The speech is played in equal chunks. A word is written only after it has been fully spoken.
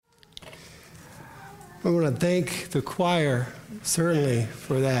I want to thank the choir, certainly,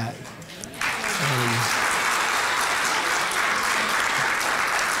 for that.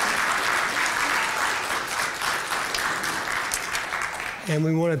 And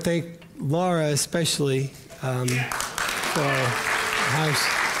we want to thank Laura especially for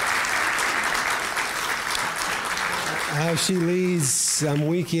how she leads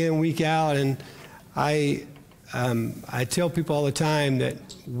week in, week out. And I tell people all the time that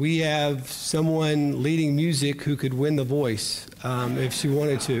we have someone leading music who could win The Voice if she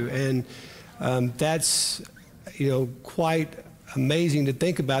wanted to. And that's, quite amazing to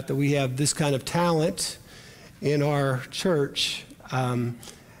think about, that we have this kind of talent in our church.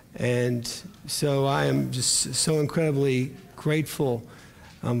 And so I am just so incredibly grateful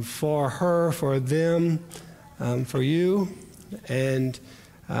for her, for them, for you. And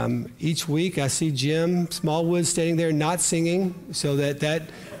each week I see Jim Smallwood standing there not singing, so that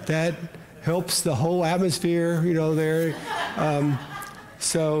helps the whole atmosphere, there.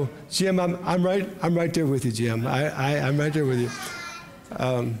 So Jim, I'm right there with you, Jim. I'm right there with you.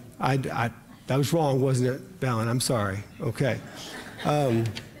 That was wrong, wasn't it, Valen? I'm sorry. Okay.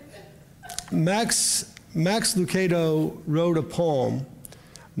 Max Lucado wrote a poem,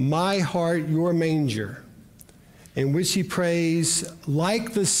 "My Heart, Your Manger," in which he prays,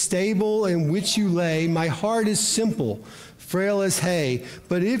 "Like the stable in which you lay, my heart is simple, frail as hay.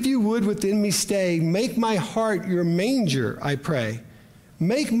 But if you would within me stay, make my heart your manger, I pray.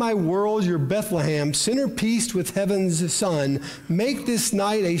 Make my world your Bethlehem, center-pieced with heaven's sun. Make this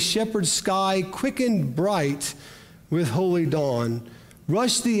night a shepherd's sky, quickened bright with holy dawn.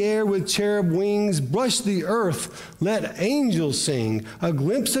 Rush the air with cherub wings, brush the earth, let angels sing. A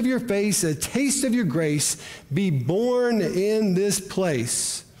glimpse of your face, a taste of your grace, be born in this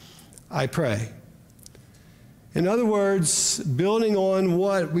place, I pray." In other words, building on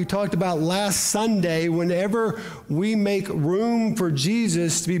what we talked about last Sunday, whenever we make room for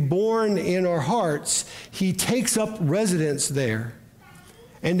Jesus to be born in our hearts, he takes up residence there.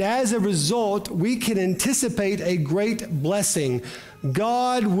 And as a result, we can anticipate a great blessing.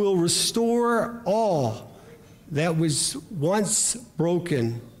 God will restore all that was once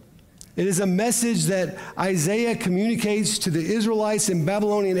broken. It is a message that Isaiah communicates to the Israelites in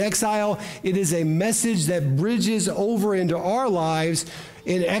Babylonian exile. It is a message that bridges over into our lives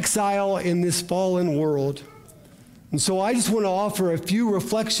in exile in this fallen world. And so I just want to offer a few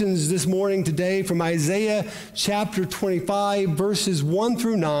reflections this morning today from Isaiah chapter 25, verses 1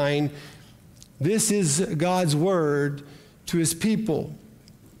 through 9. This is God's word to his people.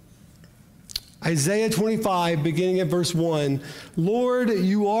 Isaiah 25, beginning at verse 1. "Lord,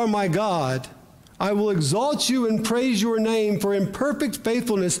 you are my God. I will exalt you and praise your name, for in perfect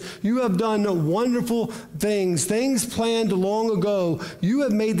faithfulness you have done wonderful things, things planned long ago. You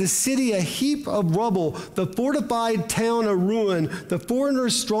have made the city a heap of rubble, the fortified town a ruin, the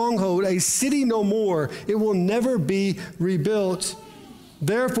foreigner's stronghold, a city no more. It will never be rebuilt.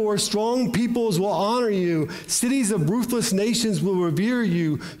 Therefore, strong peoples will honor you. Cities of ruthless nations will revere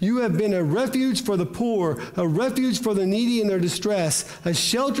you. You have been a refuge for the poor, a refuge for the needy in their distress, a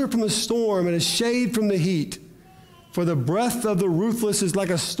shelter from the storm and a shade from the heat. For the breath of the ruthless is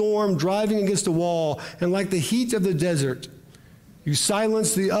like a storm driving against a wall, and like the heat of the desert. You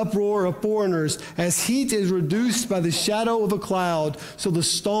silence the uproar of foreigners, as heat is reduced by the shadow of a cloud, so the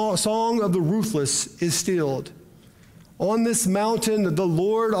song of the ruthless is stilled. On this mountain, the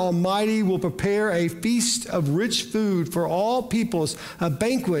Lord Almighty will prepare a feast of rich food for all peoples, a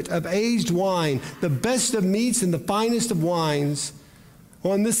banquet of aged wine, the best of meats and the finest of wines.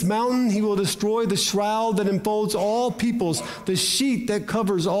 On this mountain, he will destroy the shroud that enfolds all peoples, the sheet that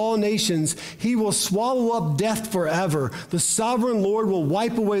covers all nations. He will swallow up death forever. The sovereign Lord will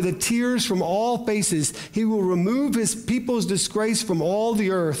wipe away the tears from all faces. He will remove his people's disgrace from all the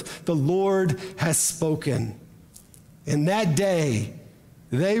earth. The Lord has spoken. In that day,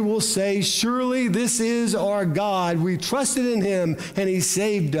 they will say, surely this is our God. We trusted in him, and he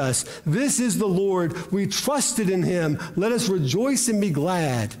saved us. This is the Lord. We trusted in him. Let us rejoice and be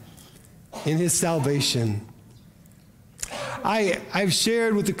glad in his salvation. I've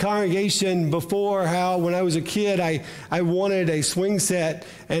shared with the congregation before how when I was a kid, I wanted a swing set,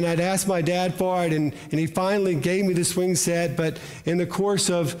 and I'd asked my dad for it, and he finally gave me the swing set. But in the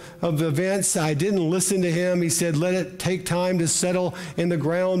course of the events, I didn't listen to him. He said, let it take time to settle in the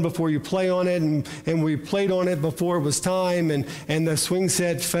ground before you play on it. And we played on it before it was time, and the swing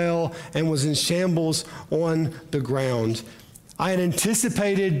set fell and was in shambles on the ground. I had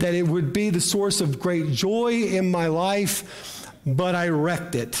anticipated that it would be the source of great joy in my life, but I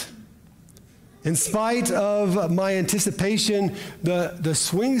wrecked it. In spite of my anticipation, the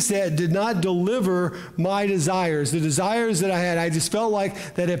swing set did not deliver my desires, the desires that I had. I just felt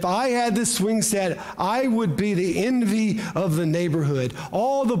like that if I had this swing set, I would be the envy of the neighborhood.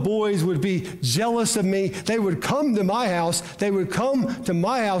 All the boys would be jealous of me. They would come to my house. They would come to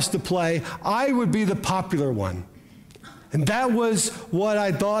my house to play. I would be the popular one. And that was what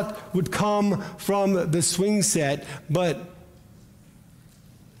I thought would come from the swing set, but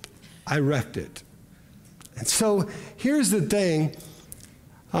I wrecked it. And so here's the thing.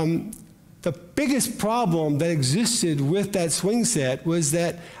 The biggest problem that existed with that swing set was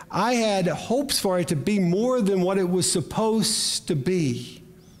that I had hopes for it to be more than what it was supposed to be.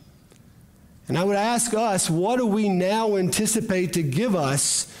 And I would ask us, what do we now anticipate to give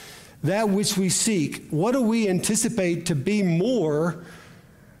us that which we seek? What do we anticipate to be more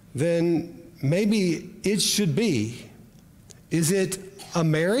than maybe it should be? Is it a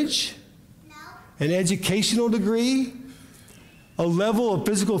marriage? No. An educational degree? A level of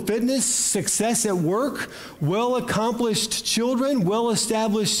physical fitness? Success at work? Well-accomplished children?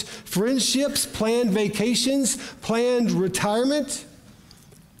 Well-established friendships? Planned vacations? Planned retirement?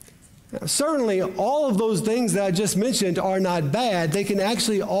 Now, certainly, all of those things that I just mentioned are not bad. They can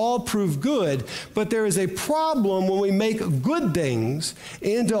actually all prove good. But there is a problem when we make good things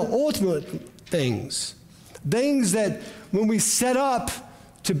into ultimate things. Things that, when we set up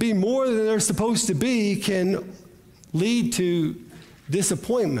to be more than they're supposed to be, can lead to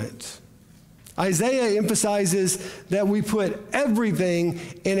disappointment. Isaiah emphasizes that we put everything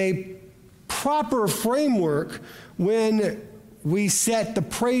in a proper framework when we set the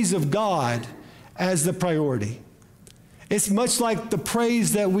praise of God as the priority. It's much like the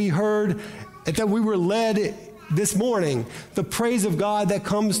praise that we heard, that we were led this morning, the praise of God that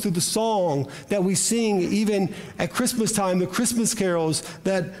comes through the song that we sing even at Christmas time, the Christmas carols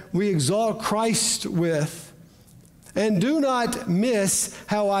that we exalt Christ with. And do not miss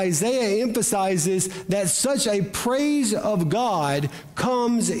how Isaiah emphasizes that such a praise of God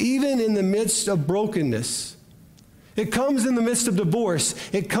comes even in the midst of brokenness. It comes in the midst of divorce.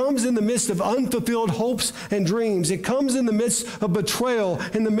 It comes in the midst of unfulfilled hopes and dreams. It comes in the midst of betrayal,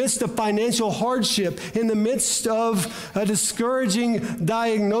 in the midst of financial hardship, in the midst of a discouraging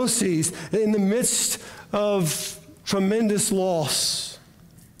diagnoses, in the midst of tremendous loss.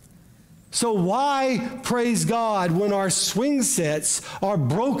 So why praise God when our swing sets are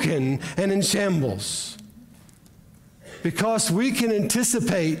broken and in shambles? Because we can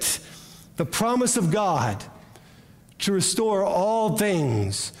anticipate the promise of God to restore all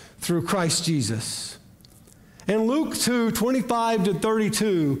things through Christ Jesus. In Luke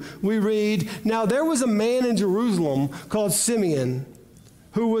 2:25-32, we read, "Now there was a man in Jerusalem called Simeon,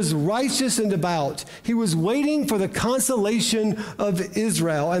 who was righteous and devout. He was waiting for the consolation of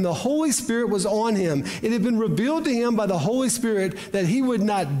Israel, and the Holy Spirit was on him. It had been revealed to him by the Holy Spirit that he would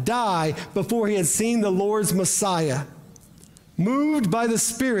not die before he had seen the Lord's Messiah. Moved by the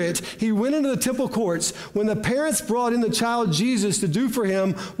Spirit, he went into the temple courts. When the parents brought in the child Jesus to do for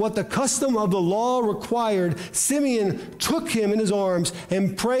him what the custom of the law required, Simeon took him in his arms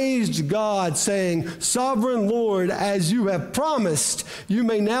and praised God, saying, 'Sovereign Lord, as you have promised, you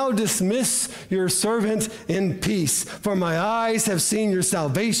may now dismiss your servant in peace. For my eyes have seen your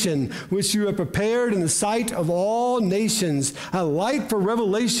salvation, which you have prepared in the sight of all nations, a light for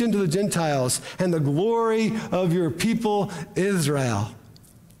revelation to the Gentiles, and the glory of your people Israel.'"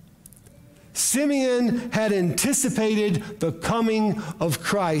 Simeon had anticipated the coming of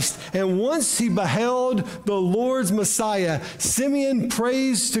Christ, and once he beheld the Lord's Messiah, Simeon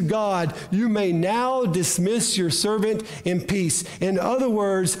praised to God, "You may now dismiss your servant in peace." In other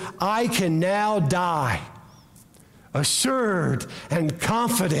words, I can now die, assured and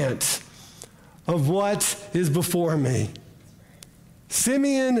confident of what is before me.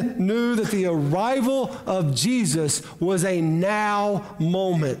 Simeon knew that the arrival of Jesus was a now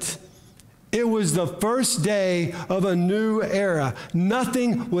moment. It was the first day of a new era.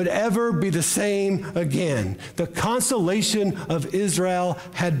 Nothing would ever be the same again. The consolation of Israel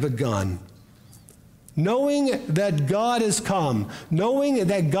had begun. Knowing that God has come, knowing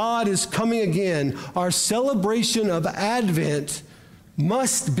that God is coming again, our celebration of Advent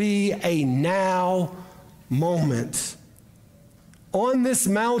must be a now moment. On this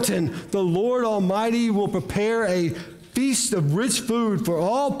mountain, the Lord Almighty will prepare a feast of rich food for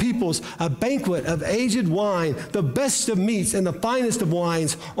all peoples, a banquet of aged wine, the best of meats and the finest of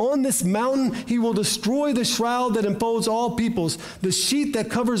wines. On this mountain he will destroy the shroud that enfolds all peoples, the sheet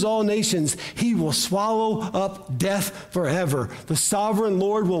that covers all nations. He will swallow up death forever. The sovereign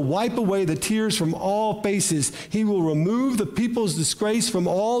Lord will wipe away the tears from all faces. He will remove the people's disgrace from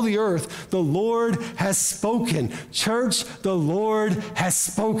all the earth. The Lord has spoken. Church, the Lord has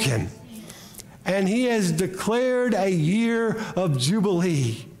spoken. And he has declared a year of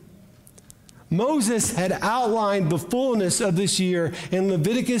Jubilee. Moses had outlined the fullness of this year in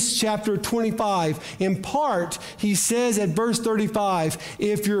Leviticus chapter 25. In part, he says at verse 35,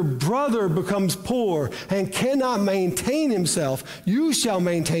 if your brother becomes poor and cannot maintain himself, you shall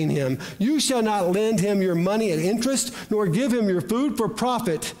maintain him. You shall not lend him your money at interest, nor give him your food for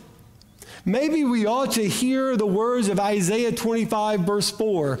profit. Maybe we ought to hear the words of Isaiah 25, verse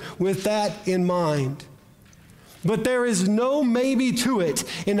 4, with that in mind. But there is no maybe to it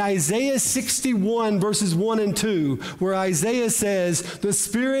in Isaiah 61, verses 1 and 2, where Isaiah says, the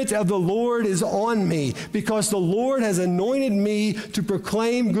Spirit of the Lord is on me, because the Lord has anointed me to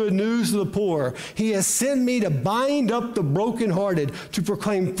proclaim good news to the poor. He has sent me to bind up the brokenhearted, to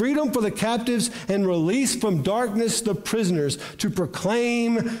proclaim freedom for the captives and release from darkness the prisoners, to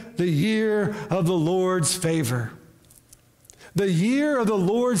proclaim the year of the Lord's favor. The year of the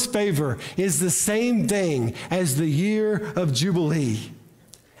Lord's favor is the same thing as the year of Jubilee.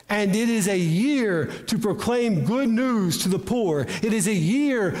 And it is a year to proclaim good news to the poor. It is a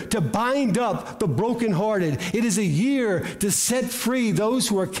year to bind up the brokenhearted. It is a year to set free those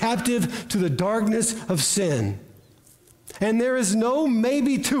who are captive to the darkness of sin. And there is no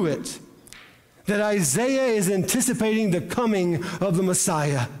maybe to it that Isaiah is anticipating the coming of the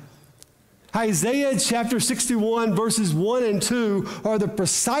Messiah. Isaiah chapter 61, verses 1 and 2 are the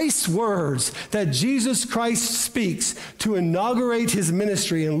precise words that Jesus Christ speaks to inaugurate his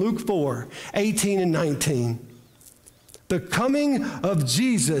ministry in Luke 4, 18 and 19. The coming of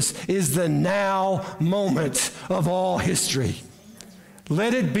Jesus is the now moment of all history.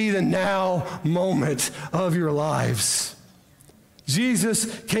 Let it be the now moment of your lives.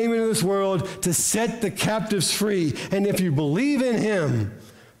 Jesus came into this world to set the captives free, and if you believe in him,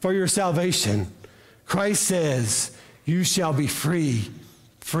 for your salvation, Christ says, you shall be free,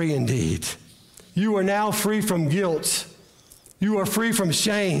 free indeed. You are now free from guilt. You are free from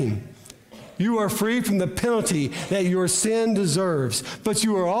shame. You are free from the penalty that your sin deserves. But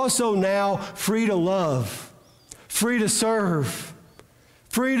you are also now free to love, free to serve,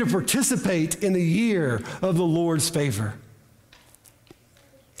 free to participate in the year of the Lord's favor.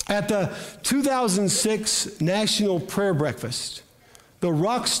 At the 2006 National Prayer Breakfast, the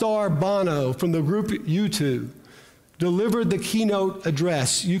rock star Bono from the group U2 delivered the keynote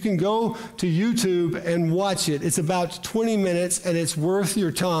address. You can go to YouTube and watch it. It's about 20 minutes, and it's worth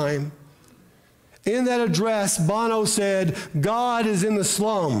your time. In that address, Bono said, God is in the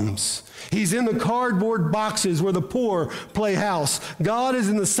slums. He's in the cardboard boxes where the poor play house. God is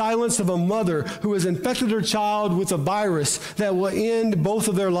in the silence of a mother who has infected her child with a virus that will end both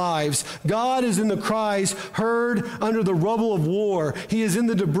of their lives. God is in the cries heard under the rubble of war. He is in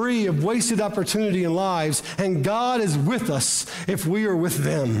the debris of wasted opportunity and lives. And God is with us if we are with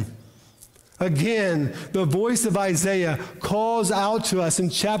them. Again, the voice of Isaiah calls out to us in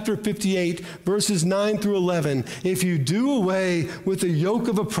chapter 58, verses 9 through 11. If you do away with the yoke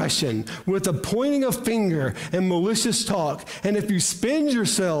of oppression, with the pointing of finger and malicious talk, and if you spend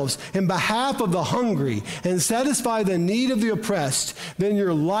yourselves in behalf of the hungry and satisfy the need of the oppressed, then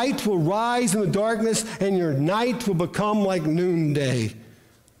your light will rise in the darkness and your night will become like noonday.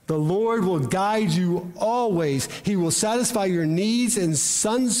 The Lord will guide you always. He will satisfy your needs in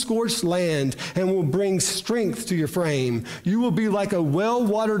sun-scorched land and will bring strength to your frame. You will be like a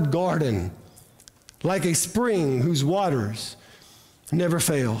well-watered garden, like a spring whose waters never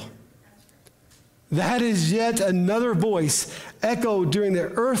fail. That is yet another voice echoed during the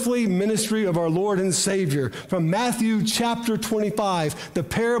earthly ministry of our Lord and Savior. From Matthew chapter 25, the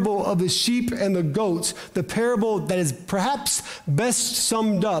parable of the sheep and the goats, the parable that is perhaps best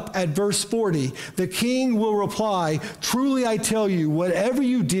summed up at verse 40. The king will reply, truly I tell you, whatever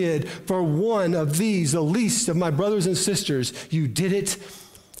you did for one of these, the least of my brothers and sisters, you did it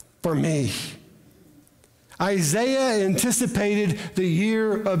for me. Isaiah anticipated the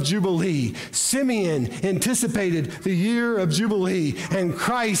year of Jubilee. Simeon anticipated the year of Jubilee. And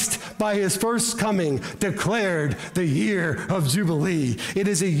Christ, by his first coming, declared the year of Jubilee. It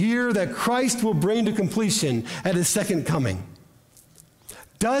is a year that Christ will bring to completion at his second coming.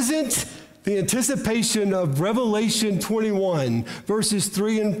 Doesn't The anticipation of Revelation 21, verses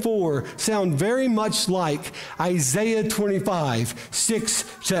 3 and 4, sound very much like Isaiah 25, 6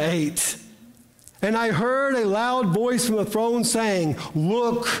 to 8. And I heard a loud voice from the throne saying,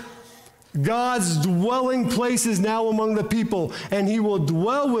 "Look, God's dwelling place is now among the people, and he will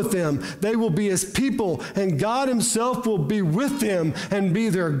dwell with them. They will be his people, and God himself will be with them and be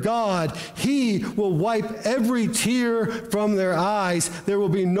their God. He will wipe every tear from their eyes. There will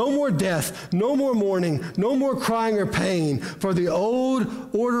be no more death, no more mourning, no more crying or pain, for the old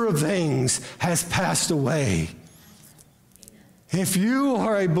order of things has passed away." If you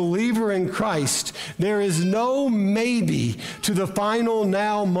are a believer in Christ, there is no maybe to the final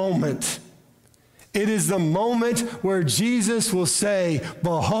now moment. It is the moment where Jesus will say,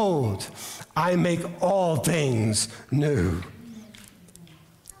 "Behold, I make all things new."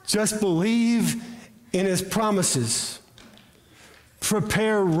 Just believe in his promises.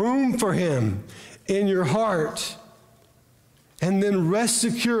 Prepare room for him in your heart. And then rest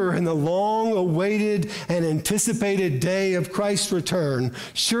secure in the long-awaited and anticipated day of Christ's return.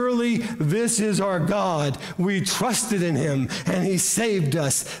 Surely this is our God. We trusted in him, and he saved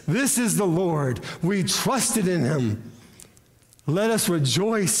us. This is the Lord. We trusted in him. Let us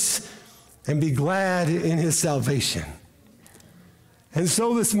rejoice and be glad in his salvation. And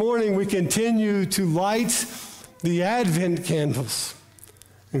so this morning we continue to light the Advent candles.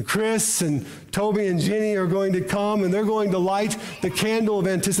 And Chris and Toby and Jenny are going to come, and they're going to light the candle of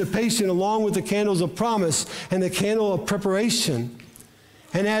anticipation along with the candles of promise and the candle of preparation.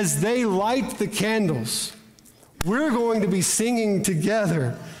 And as they light the candles, we're going to be singing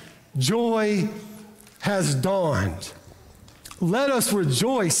together, "Joy has dawned." Let us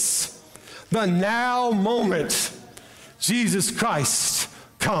rejoice the now moment. Jesus Christ,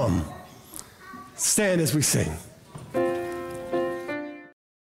 come. Stand as we sing.